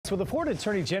Well, the Florida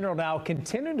Attorney General now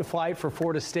continuing to fight for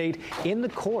Florida State in the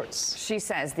courts. She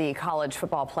says the College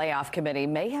Football Playoff Committee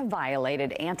may have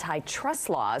violated antitrust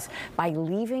laws by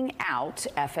leaving out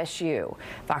FSU.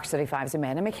 Fox 35's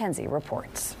Amanda McKenzie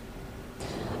reports.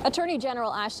 Attorney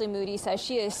General Ashley Moody says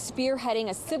she is spearheading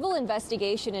a civil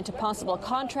investigation into possible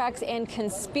contracts and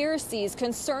conspiracies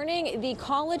concerning the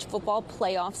college football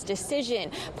playoffs decision.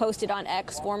 Posted on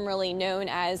X, formerly known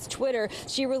as Twitter,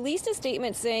 she released a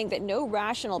statement saying that no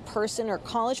rational person or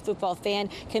college football fan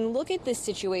can look at this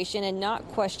situation and not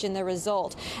question the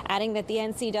result, adding that the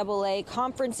NCAA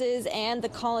conferences and the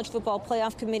College Football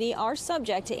Playoff Committee are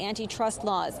subject to antitrust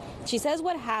laws. She says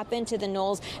what happened to the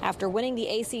Noles after winning the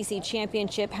ACC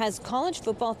championship has college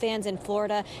football fans in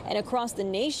Florida and across the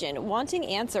nation wanting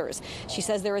answers. She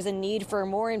says there is a need for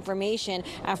more information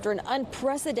after an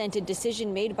unprecedented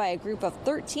decision made by a group of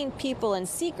 13 people in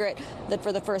secret that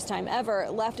for the first time ever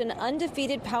left an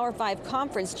undefeated Power 5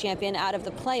 conference champion out of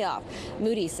the playoff.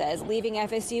 Moody says leaving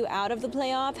FSU out of the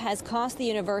playoff has cost the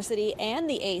university and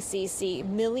the ACC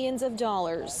millions of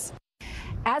dollars.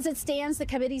 As it stands, the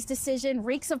committee's decision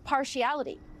reeks of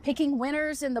partiality, picking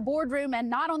winners in the boardroom and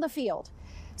not on the field.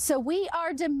 So we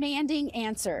are demanding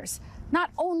answers,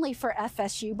 not only for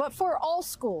FSU, but for all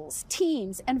schools,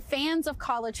 teams, and fans of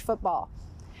college football.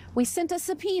 We sent a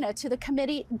subpoena to the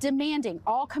committee demanding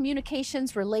all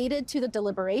communications related to the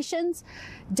deliberations,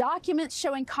 documents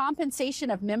showing compensation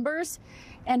of members,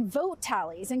 and vote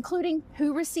tallies, including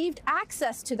who received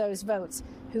access to those votes,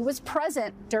 who was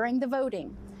present during the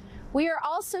voting. We are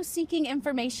also seeking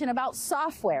information about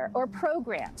software or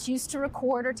programs used to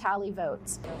record or tally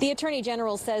votes. The Attorney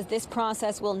General says this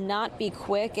process will not be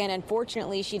quick, and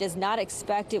unfortunately, she does not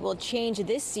expect it will change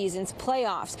this season's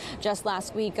playoffs. Just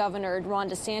last week, Governor Ron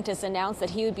DeSantis announced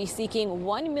that he would be seeking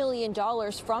 $1 million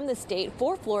from the state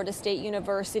for Florida State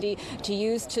University to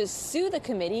use to sue the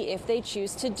committee if they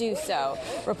choose to do so.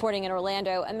 Reporting in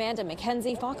Orlando, Amanda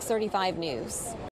McKenzie, Fox 35 News.